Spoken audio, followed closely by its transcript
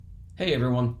Hey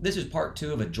everyone, this is part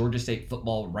two of a Georgia State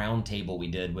football roundtable we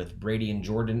did with Brady and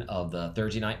Jordan of the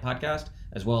Thursday Night Podcast,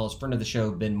 as well as friend of the show,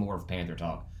 Ben Moore of Panther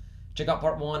Talk. Check out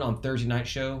part one on Thursday Night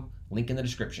Show, link in the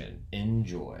description.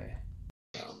 Enjoy.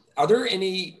 Are there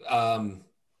any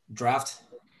draft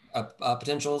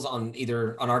potentials on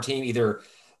our team, either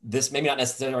this, maybe not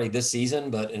necessarily this season,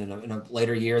 but in a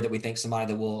later year that we think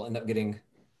somebody that will end up getting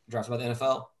drafted by the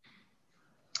NFL?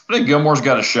 I think Gilmore's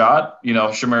got a shot.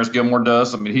 Shamarius Gilmore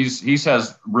does. I mean, he's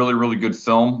has really, really good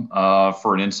film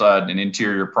for an inside and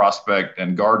interior prospect,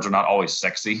 and guards are not always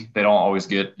sexy. They don't always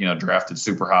get, drafted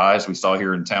super high, as we saw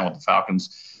here in town with the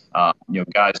Falcons.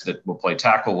 Guys that will play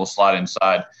tackle will slide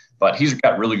inside, but he's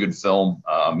got really good film.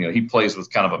 He plays with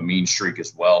kind of a mean streak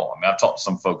as well. I mean, I've talked to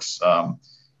some folks,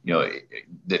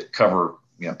 that cover,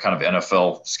 kind of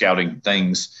NFL scouting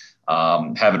things.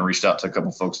 Haven't reached out to a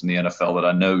couple folks in the NFL that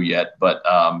I know yet, but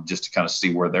just to kind of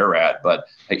see where they're at. But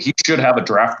he should have a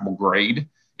draftable grade.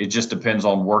 It just depends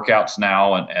on workouts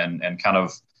now and kind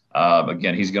of,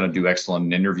 again, he's going to do excellent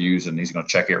in interviews and he's going to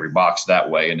check every box that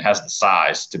way and has the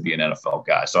size to be an NFL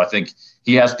guy. So I think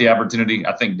he has the opportunity.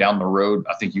 I think down the road,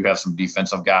 I think you have some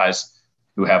defensive guys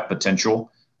who have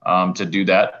potential to do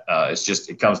that.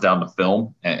 It comes down to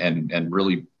film and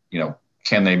really,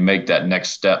 can they make that next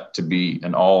step to be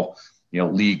an all,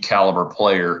 league caliber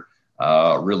player,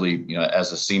 really,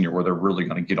 as a senior, where they're really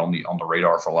going to get on the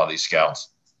radar for a lot of these scouts.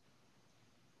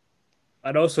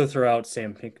 I'd also throw out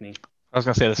Sam Pinckney. I was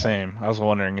going to say the same. I was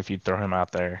wondering if you'd throw him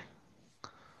out there.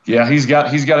 Yeah, he's got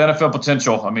NFL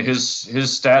potential. I mean, his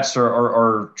stats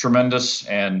are tremendous,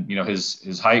 and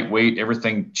his height, weight,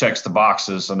 everything checks the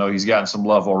boxes. I know he's gotten some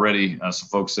love already. Some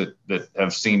folks that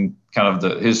have seen kind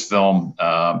of his film,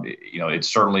 it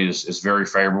certainly is very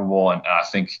favorable, and I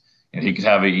think he could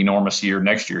have an enormous year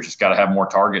next year. Just got to have more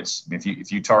targets. I mean,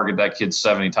 if you target that kid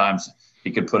 70 times, he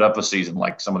could put up a season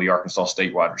like some of the Arkansas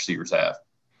State wide receivers have.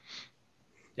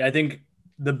 Yeah, I think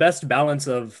the best balance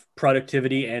of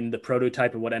productivity and the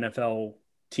prototype of what NFL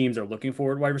teams are looking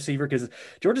for at wide receiver, because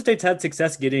Georgia State's had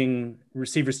success getting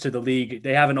receivers to the league.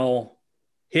 They haven't all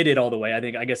hit it all the way.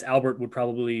 I guess Albert would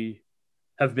probably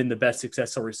have been the best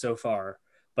success story so far,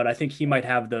 but I think he might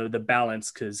have the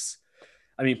balance because,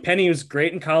 Penny was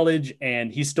great in college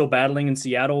and he's still battling in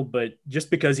Seattle, but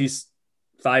just because he's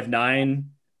 5'9",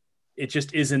 it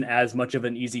just isn't as much of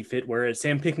an easy fit, whereas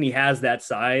Sam Pinckney has that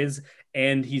size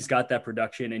and he's got that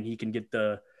production and he can get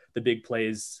the big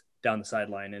plays down the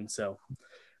sideline. And so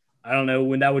I don't know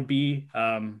when that would be.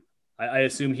 I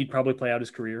assume he'd probably play out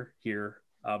his career here,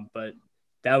 but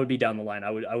that would be down the line.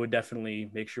 I would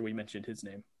definitely make sure we mentioned his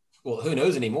name. Well, who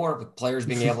knows anymore? With players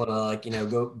being able to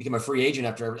go become a free agent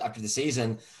after the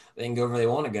season, they can go where they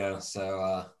want to go.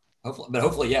 So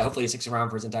hopefully he sticks around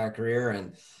for his entire career,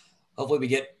 and hopefully we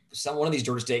get one of these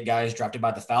Georgia State guys drafted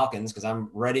by the Falcons, because I'm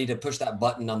ready to push that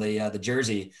button on the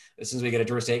jersey as soon as we get a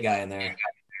Georgia State guy in there.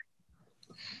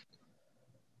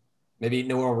 Maybe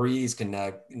Noel Reese can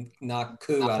knock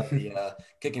Koo out of the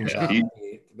kicking shot.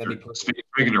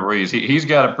 Speaking of Reese, he's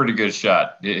got a pretty good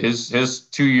shot. His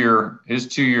two-year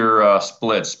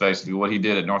splits, basically what he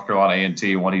did at North Carolina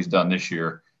A&T and what he's done this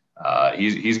year.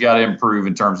 He's got to improve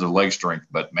in terms of leg strength,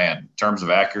 but man, in terms of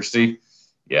accuracy,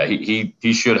 yeah,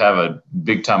 he should have a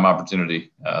big time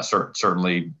opportunity.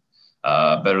 Certainly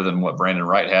better than what Brandon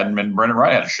Wright had. And Brandon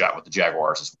Wright had a shot with the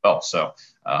Jaguars as well. So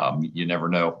you never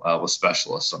know with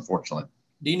specialists, unfortunately.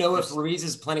 Do you know if Ruiz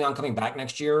is planning on coming back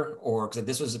next year, or because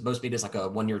this was supposed to be just like a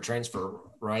 1-year transfer,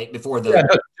 right? Before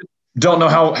the don't know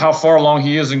how far along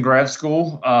he is in grad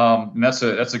school. And that's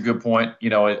a good point.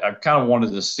 I kind of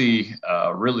wanted to see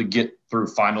really get through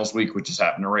finals week, which is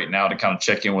happening right now, to kind of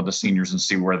check in with the seniors and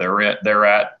see where they're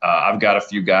at. I've got a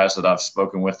few guys that I've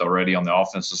spoken with already on the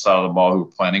offensive side of the ball who are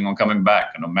planning on coming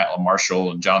back. I know Matt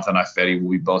LaMarshall and Jonathan Ifedi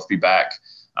will both be back.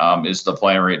 Is the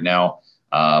plan right now.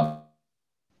 I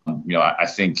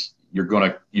think you're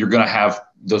gonna have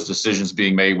those decisions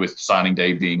being made with signing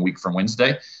day being a week from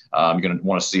Wednesday. You're going to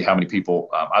want to see how many people.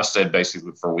 I've said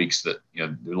basically for weeks that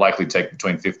they likely take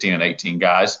between 15 and 18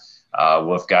 guys.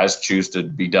 Well, if guys choose to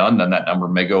be done, then that number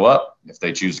may go up. If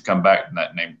they choose to come back, then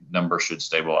that number should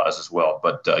stabilize as well.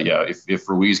 But if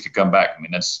Ruiz could come back,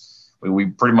 we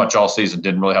pretty much all season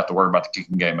didn't really have to worry about the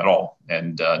kicking game at all,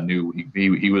 and knew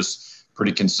he was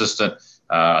pretty consistent.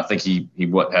 I think he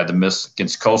had to miss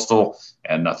against Coastal,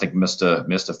 and I think missed a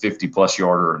 50+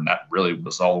 yarder, and that really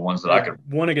was all the ones that I could.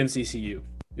 One against ECU.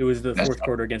 It was the fourth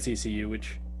quarter against ECU,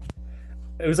 which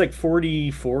it was like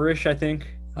 44-ish, I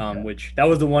think. Which that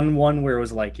was the one where it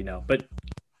was like, but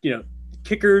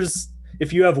kickers,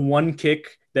 if you have one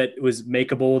kick that was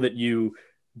makeable that you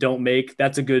don't make,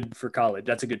 that's a good for college.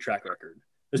 That's a good track record,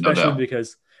 especially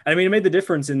because I mean, it made the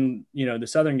difference in, the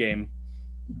Southern game.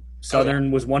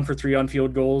 Southern was 1 for 3 on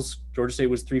field goals. Georgia State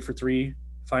was 3 for 3.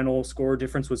 Final score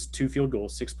difference was 2 field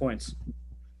goals, 6 points.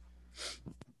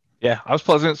 Yeah, I was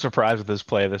pleasantly surprised with his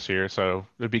play this year, so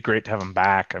it'd be great to have him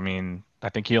back. I mean, I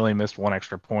think he only missed 1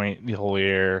 extra point the whole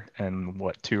year and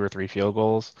 2 or 3 field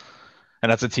goals.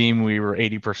 And that's a team we were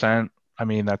 80%. I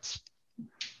mean, that's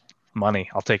money.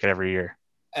 I'll take it every year.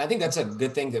 And I think that's a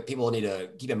good thing that people need to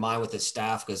keep in mind with this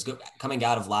staff, because coming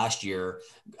out of last year,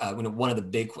 one of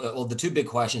the 2 big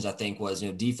questions I think was,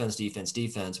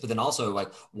 defense, but then also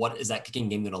like, what is that kicking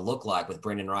game going to look like with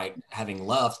Brandon Wright having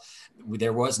left?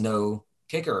 There was no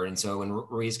kicker. And so when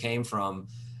Ruiz came from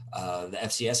the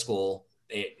FCS school,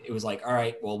 it was like, all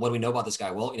right, well, what do we know about this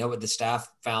guy? Well, the staff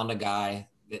found a guy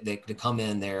that to come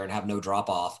in there and have no drop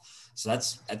off. So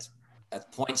that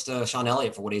points to Sean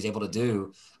Elliott for what he's able to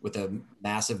do with a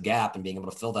massive gap and being able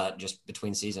to fill that just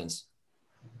between seasons.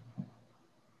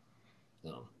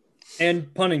 So.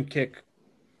 And punt and kick.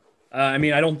 I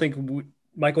mean, I don't think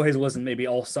Michael Hayes wasn't maybe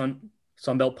all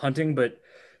Sunbelt punting, but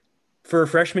for a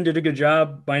freshman did a good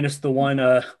job, minus the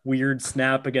one weird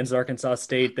snap against Arkansas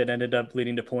State that ended up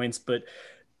leading to points. But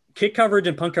kick coverage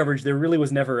and punt coverage, there really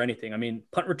was never anything. I mean,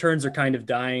 punt returns are kind of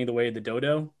dying the way of the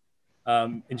dodo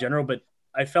in general, but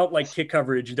I felt like kick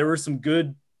coverage, there were some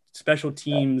good special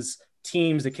teams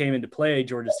that came into play at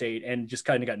Georgia State and just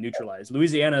kind of got neutralized.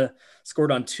 Louisiana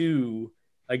scored on 2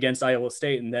 against Iowa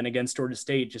State, and then against Georgia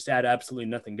State just had absolutely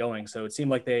nothing going. So it seemed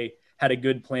like they had a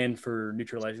good plan for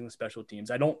neutralizing the special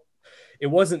teams. It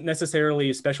wasn't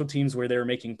necessarily special teams where they were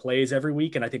making plays every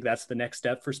week, and I think that's the next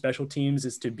step for special teams,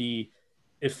 is to be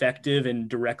effective and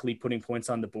directly putting points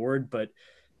on the board. But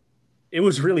it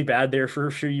was really bad there for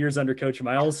a few years under Coach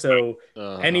Miles. So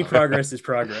any progress is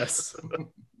progress.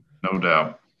 No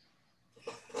doubt.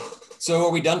 So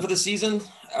are we done for the season?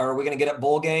 Are we going to get a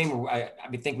bowl game? I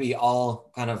think we all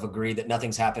kind of agree that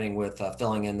nothing's happening with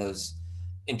filling in those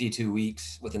empty 2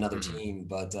 weeks with another team.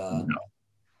 But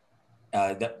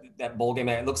that bowl game,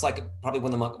 it looks like probably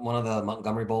one of the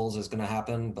Montgomery Bowls is going to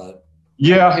happen. But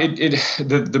yeah,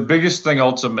 the biggest thing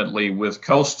ultimately with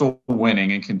Coastal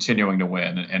winning and continuing to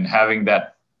win and having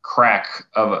that crack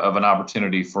of an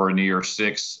opportunity for a New Year's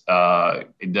Six,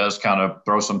 it does kind of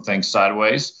throw some things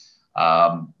sideways.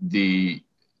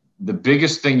 The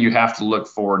biggest thing you have to look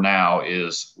for now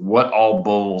is what all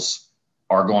bowls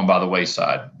are going by the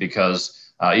wayside,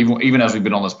 because even as we've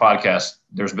been on this podcast,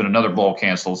 there's been another bowl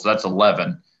canceled, so that's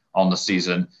 11 on the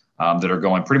season that are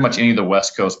going. Pretty much any of the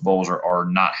West Coast bowls are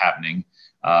not happening.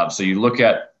 So you look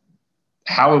at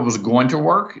how it was going to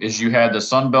work is you had the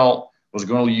Sun Belt was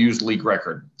going to use league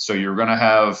record. So you're going to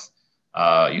have,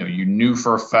 you knew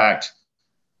for a fact,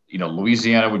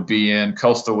 Louisiana would be in,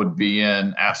 Coastal would be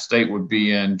in, App State would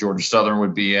be in, Georgia Southern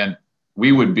would be in,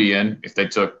 we would be in if they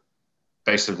took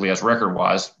basically as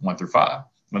record-wise 1 through 5,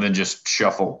 and then just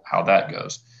shuffle how that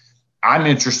goes. I'm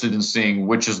interested in seeing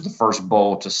which is the first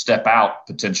bowl to step out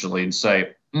potentially and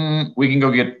say, we can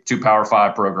go get 2 Power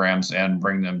 5 programs and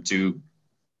bring them to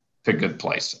a good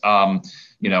place.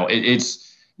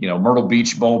 It's Myrtle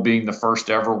Beach Bowl being the first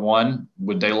ever one.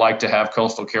 Would they like to have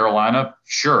Coastal Carolina?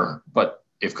 Sure. But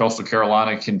if Coastal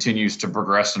Carolina continues to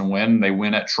progress and win, they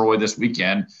win at Troy this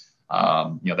weekend.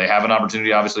 They have an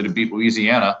opportunity, obviously, to beat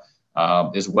Louisiana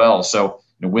as well. So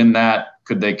win that,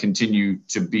 could they continue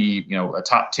to be, a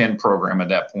top 10 program at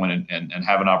that point and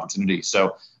have an opportunity?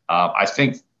 So I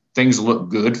think things look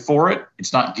good for it.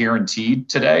 It's not guaranteed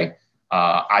today.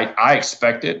 I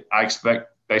expect it. I expect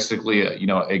basically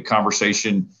a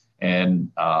conversation,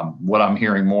 and what I'm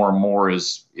hearing more and more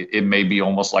is it may be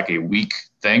almost like a week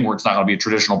thing where it's not going to be a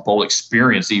traditional bowl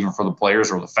experience even for the players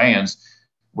or the fans,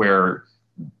 where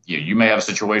you may have a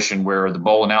situation where the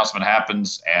bowl announcement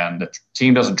happens and the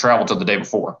team doesn't travel till the day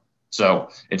before. So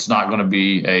it's not going to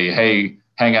be hey,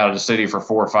 hang out at the city for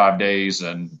 4 or 5 days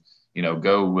and,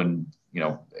 go and,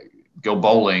 go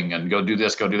bowling and go do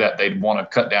this, go do that. They'd want to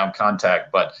cut down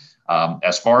contact. But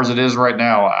as far as it is right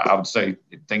now, I would say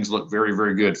things look very,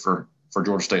 very good for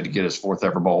Georgia State to get its 4th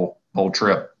ever bowl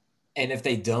trip. And if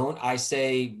they don't, I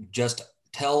say just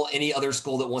tell any other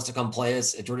school that wants to come play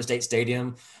us at Georgia State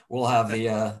Stadium. We'll have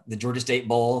the Georgia State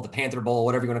Bowl, the Panther Bowl,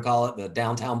 whatever you want to call it, the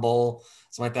Downtown Bowl,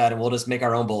 something like that, and we'll just make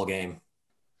our own bowl game.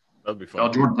 That'd be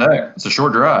fun. Georgia Tech. It's a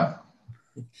short drive.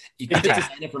 You can take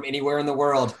it from anywhere in the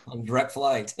world on direct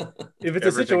flight. If it's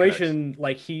a situation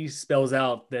like he spells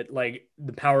out that like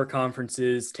the power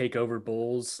conferences take over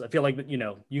bowls, I feel like,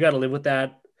 you got to live with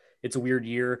that. It's a weird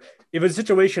year. If it's a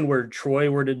situation where Troy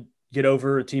were to get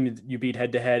over a team that you beat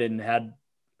head to head and had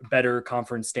better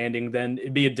conference standing, then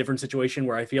it'd be a different situation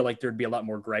where I feel like there'd be a lot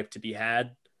more gripe to be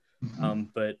had.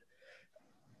 But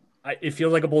it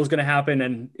feels like a bowl is going to happen.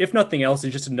 And if nothing else,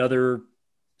 it's just another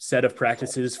set of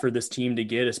practices for this team to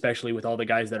get, especially with all the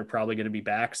guys that are probably going to be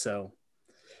back. So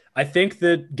I think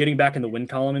that getting back in the win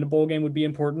column in a bowl game would be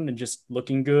important and just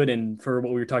looking good. And for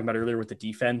what we were talking about earlier with the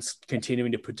defense,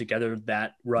 continuing to put together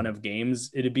that run of games,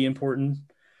 it'd be important.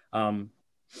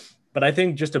 But I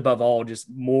think just above all, just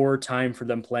more time for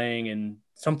them playing and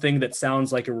something that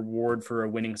sounds like a reward for a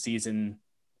winning season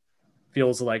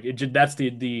feels like that's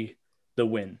the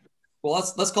win. Well,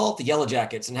 let's call it the Yellow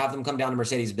Jackets and have them come down to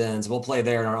Mercedes-Benz. We'll play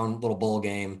there in our own little bowl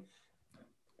game.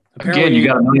 Again, you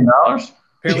got $1 million?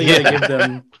 Apparently, you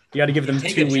got to give them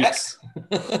 2 weeks.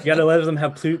 You got to let them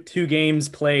have two games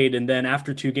played, and then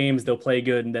after 2 games, they'll play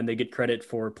good, and then they get credit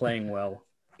for playing well.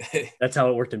 That's how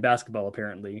it worked in basketball,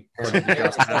 apparently. You're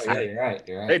right.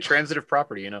 Hey, transitive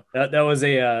property, That was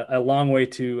a long way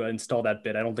to install that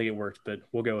bit. I don't think it worked, but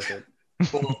we'll go with it.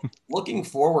 Well, looking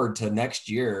forward to next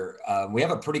year, we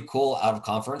have a pretty cool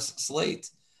out-of-conference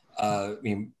slate.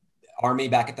 Army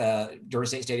back at the Georgia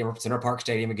State Stadium, Center Park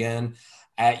Stadium again,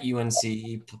 at UNC,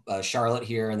 Charlotte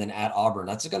here, and then at Auburn.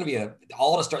 That's going to be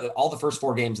all the first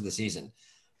 4 games of the season,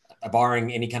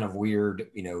 barring any kind of weird,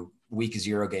 week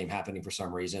 0 game happening for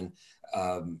some reason.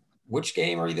 Which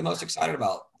game are you the most excited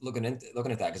about looking at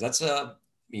that? Because that's some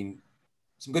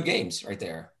good games right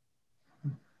there.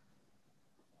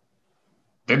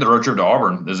 I think the road trip to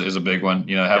Auburn is a big one.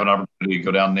 Have an opportunity to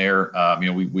go down there.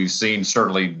 We've seen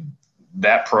certainly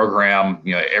that program.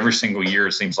 Every single year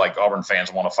it seems like Auburn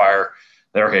fans want to fire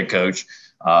their head coach.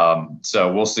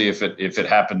 So we'll see if it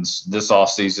happens this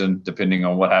offseason, depending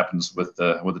on what happens with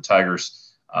the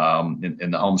Tigers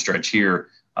in the home stretch here.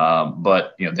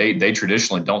 But they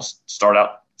traditionally don't start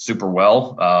out super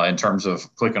well in terms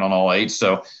of clicking on all 8.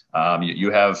 So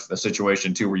you have a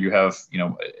situation too where you have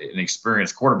an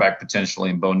experienced quarterback potentially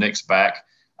in Bo Nix back.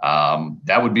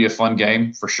 That would be a fun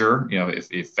game for sure.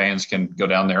 If fans can go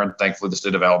down there, and thankfully the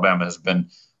state of Alabama has been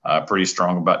pretty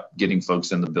strong about getting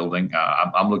folks in the building.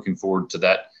 I'm looking forward to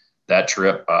that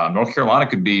trip. North Carolina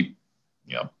could be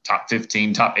top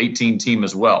 15, top 18 team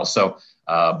as well. So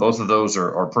both of those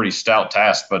are pretty stout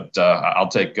tasks, but I'll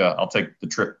take the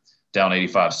trip down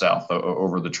 85 South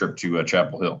over the trip to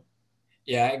Chapel Hill.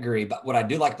 Yeah, I agree. But what I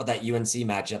do like about that UNC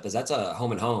matchup is that's a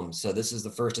home and home. So this is the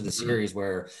first of the series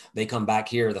where they come back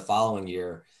here the following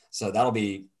year. So that'll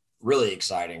be really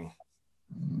exciting.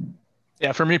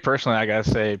 Yeah, for me personally, I gotta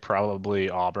say probably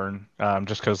Auburn,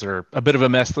 just because they're a bit of a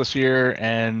mess this year,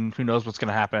 and who knows what's going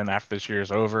to happen after this year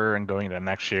is over and going into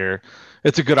next year.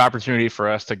 It's a good opportunity for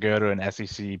us to go to an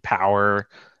SEC power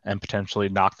and potentially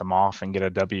knock them off and get a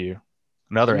W.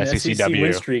 Another SEC W.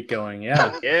 Win streak going,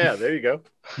 yeah. Yeah, there you go.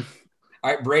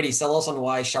 All right, Brady, sell us on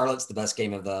why Charlotte's the best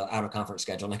game of the out-of-conference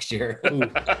schedule next year. I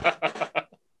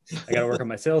got to work on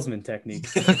my salesman technique.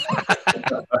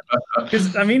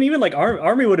 Because, even like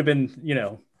Army would have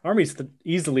been, Army's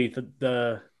easily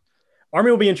the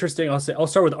Army will be interesting. I'll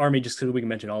start with Army just because we can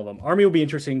mention all of them. Army will be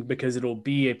interesting because it'll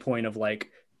be a point of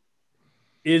like,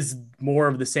 is more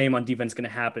of the same on defense going to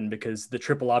happen, because the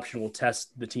triple option will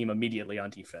test the team immediately on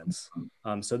defense.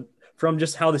 So from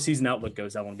just how the season outlook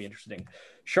goes, that one will be interesting.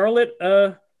 Charlotte,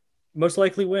 most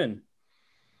likely win.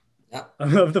 Yeah.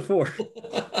 Of the 4.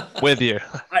 With you.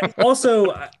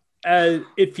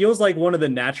 It feels like one of the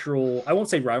natural, I won't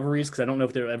say rivalries, because I don't know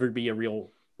if there'll ever be a real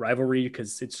rivalry,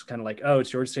 because it's kind of like, oh, it's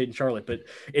Georgia State and Charlotte, but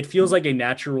it feels like a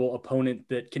natural opponent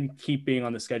that can keep being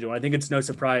on the schedule. And I think it's no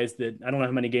surprise that I don't know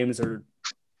how many games are,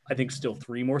 I think still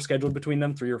 3 more scheduled between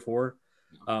them, 3 or 4.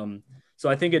 So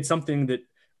I think it's something that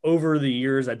over the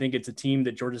years, I think it's a team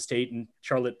that Georgia State and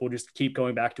Charlotte will just keep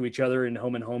going back to each other in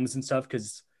home and homes and stuff,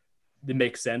 because it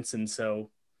makes sense. And so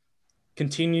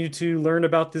continue to learn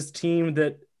about this team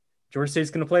that Georgia State's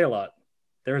going to play a lot.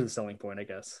 There's a selling point, I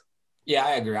guess. Yeah,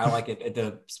 I agree. I like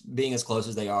it being as close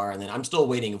as they are. And then I'm still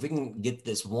waiting. If we can get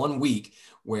this 1 week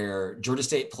where Georgia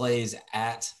State plays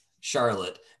at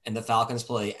Charlotte and the Falcons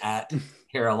play at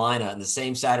Carolina in the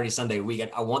same Saturday, Sunday week,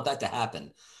 I want that to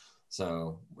happen.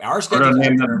 So our schedule. We're going to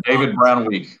name them David Brown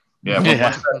week. Yeah,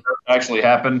 once that actually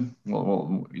happen,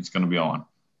 it's going to be on.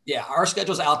 Yeah, our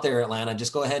schedule's out there, Atlanta.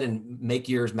 Just go ahead and make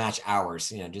yours match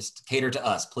ours. Just cater to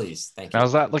us, please. Thank you. Now,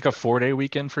 is that like a 4-day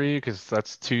weekend for you? Because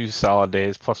that's 2 solid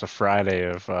days plus a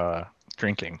Friday of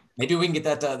drinking. Maybe we can get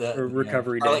that the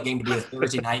recovery Charlotte game to be a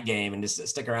Thursday night game and just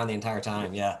stick around the entire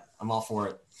time. Yeah, I'm all for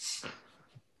it.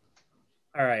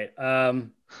 All right.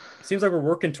 Seems like we're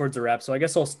working towards a wrap, so I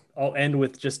guess I'll end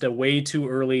with just a way too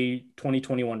early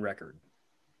 2021 record.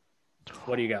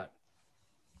 What do you got?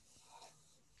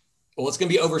 Well, it's going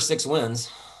to be over 6 wins.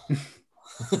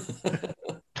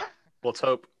 Let's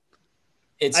hope.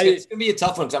 It's going to be a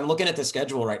tough one because I'm looking at the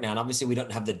schedule right now, and obviously we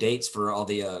don't have the dates for all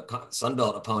the Sun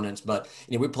Belt opponents, but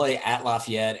we play at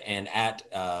Lafayette and at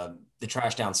the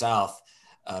Trash Down South.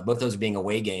 Both those being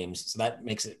away games, so that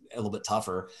makes it a little bit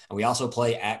tougher. And we also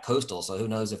play at Coastal, so who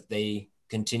knows if they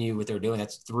continue what they're doing.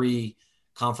 That's 3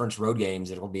 conference road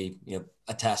games. It'll be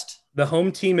a test. The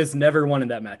home team has never won in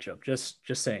that matchup.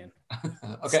 Just saying.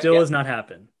 Okay, Still has not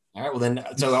happened. All right. Well, then,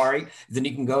 Ari, then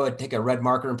you can go and take a red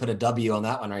marker and put a W on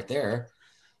that one right there.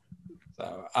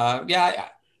 So,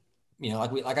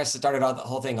 like I started out the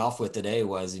whole thing off with today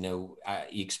was, you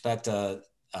expect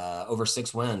over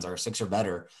 6 wins or 6 or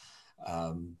better.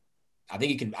 I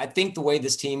think the way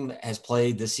this team has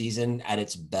played this season at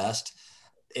its best,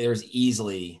 there's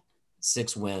easily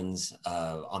 6 wins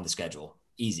on the schedule.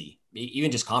 Easy,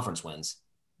 even just conference wins.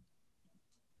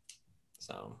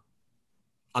 So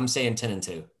I'm saying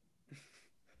 10-2.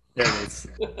 There it is.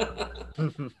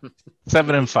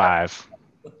 7-5.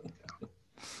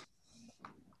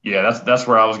 Yeah, that's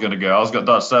where I was going to go. I was going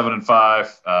to thought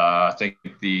 7-5. I think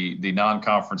the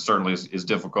non-conference certainly is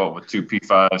difficult with 2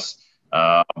 P5s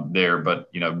there, but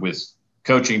with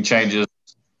coaching changes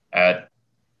at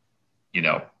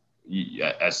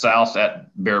at South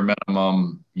at bare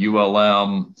minimum,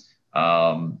 ULM,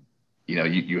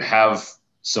 you have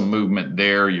some movement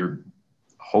there. You're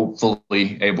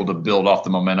hopefully able to build off the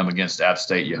momentum against App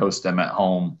State. You host them at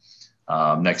home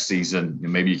next season.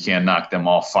 Maybe you can knock them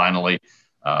off finally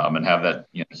and have that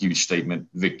huge statement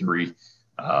victory.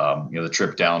 The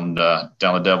trip down the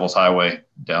Devil's Highway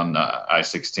down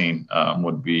I-16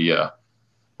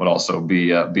 would also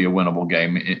be a winnable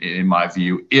game in my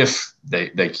view if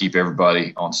they keep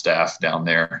everybody on staff down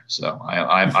there. So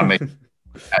I make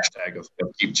hashtag of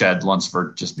keep Chad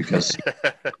Lunsford just because.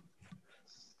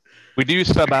 We do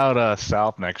sub out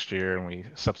South next year, and we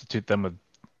substitute them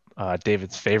with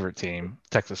David's favorite team,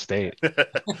 Texas State.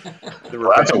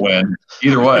 Well, that's a win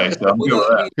either way. So I'm good with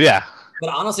that. Yeah. But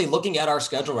honestly, looking at our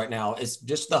schedule right now, it's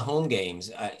just the home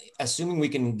games. Assuming we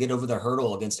can get over the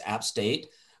hurdle against App State,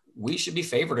 we should be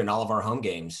favored in all of our home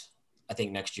games, I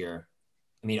think, next year.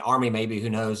 I mean, Army maybe, who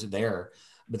knows there,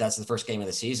 but that's the first game of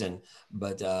the season.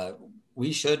 But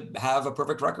we should have a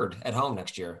perfect record at home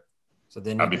next year. So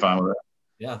then I'd be fine with that.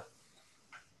 Yeah.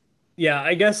 Yeah,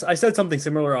 I guess I said something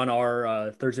similar on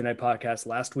our Thursday night podcast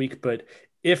last week, but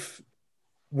if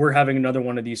we're having another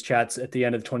one of these chats at the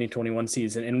end of the 2021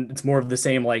 season, and it's more of the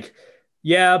same, like,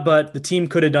 yeah, but the team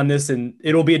could have done this and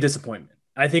it'll be a disappointment.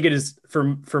 I think it is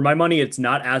for my money. It's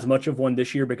not as much of one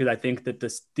this year because I think that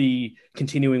the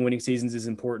continuing winning seasons is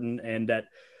important and that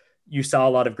you saw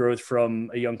a lot of growth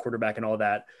from a young quarterback and all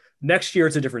that. Next year,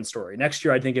 it's a different story. Next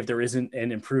year, I think if there isn't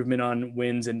an improvement on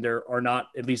wins and there are not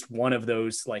at least one of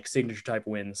those like signature type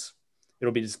wins,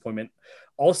 it'll be a disappointment.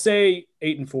 I'll say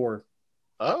 8-4.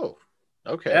 Oh,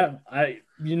 okay. Yeah,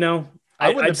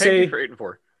 I'd say for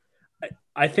 8-4.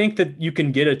 I think that you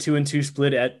can get a 2-2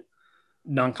 split at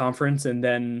non-conference, and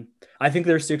then I think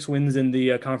there's 6 wins in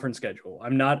the conference schedule.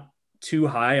 I'm not too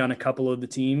high on a couple of the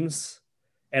teams,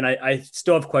 and I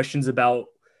still have questions about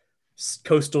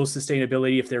Coastal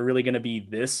sustainability if they're really going to be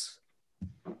this,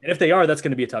 and if they are, that's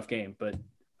going to be a tough game. But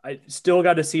I still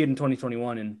got to see it in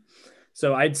 2021, and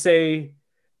so I'd say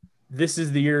this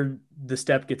is the year the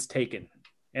step gets taken,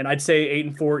 and I'd say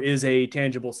 8-4 is a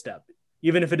tangible step.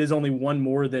 Even if it is only one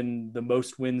more than the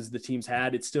most wins the team's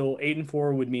had, it's still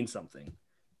 8-4 would mean something.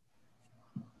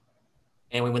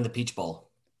 And we win the Peach Bowl.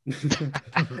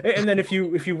 And then if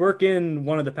you work in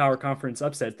one of the power conference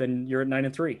upsets, then you're at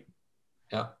 9-3.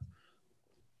 Yeah.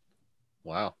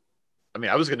 Wow. I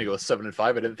mean, I was going to go with 7-5.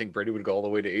 I didn't think Brady would go all the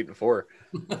way to 8-4.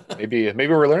 Maybe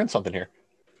we're learning something here.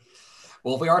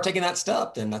 Well, if we are taking that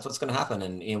step, then that's what's going to happen.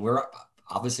 And we're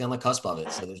obviously on the cusp of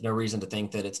it. So there's no reason to think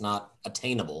that it's not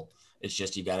attainable. It's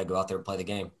just you got to go out there and play the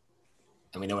game.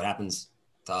 And we know what happens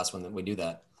to us when we do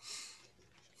that.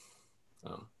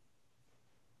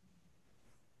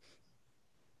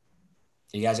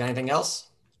 You guys got anything else?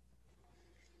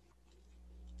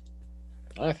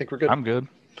 I think we're good. I'm good.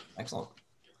 Excellent.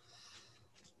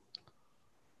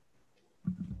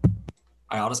 All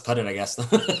right, I'll just cut it, I guess.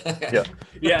 Yeah.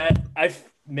 Yeah,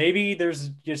 maybe there's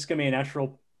just going to be a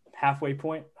natural halfway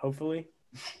point, hopefully.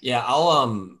 Yeah,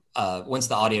 I'll once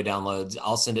the audio downloads,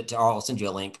 I'll send you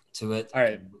a link to it. All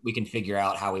right. We can figure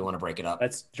out how we want to break it up.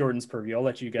 That's Jordan's purview. I'll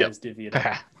let you guys divvy it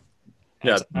up.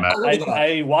 Yeah.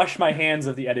 I wash my hands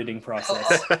of the editing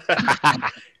process.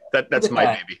 That's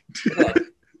my baby.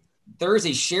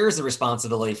 Thursday shares the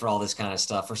responsibility for all this kind of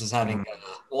stuff versus having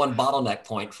one bottleneck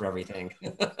point for everything.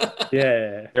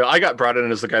 Yeah. I got brought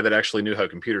in as the guy that actually knew how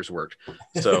computers worked.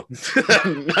 So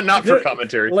not for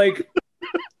commentary. Like,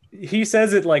 he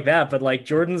says it like that, but like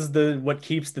Jordan's what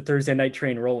keeps the Thursday night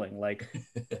train rolling. Like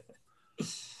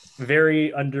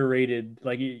very underrated.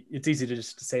 Like it's easy to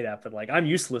just say that, but like I'm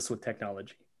useless with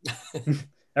technology.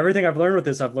 Everything I've learned with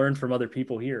this, I've learned from other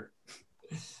people here.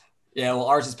 Yeah, well,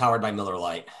 ours is powered by Miller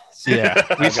Lite. So. Yeah,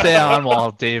 we stay on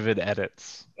while David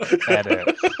edits.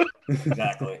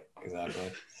 Exactly.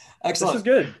 Excellent. This is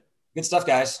good. Good stuff,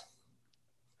 guys.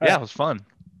 Yeah, it was fun.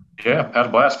 Yeah, had a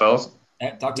blast, fellas.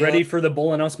 Talk to Ready you. for the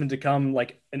bowl announcement to come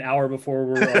like an hour before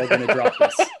we're all going to drop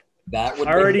this. That would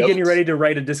Already be getting ready to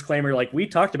write a disclaimer like we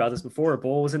talked about this before a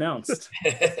bowl was announced,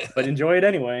 but enjoy it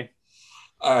anyway.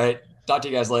 All right. Talk to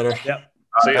you guys later. Yep.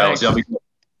 See you. Y'all be good.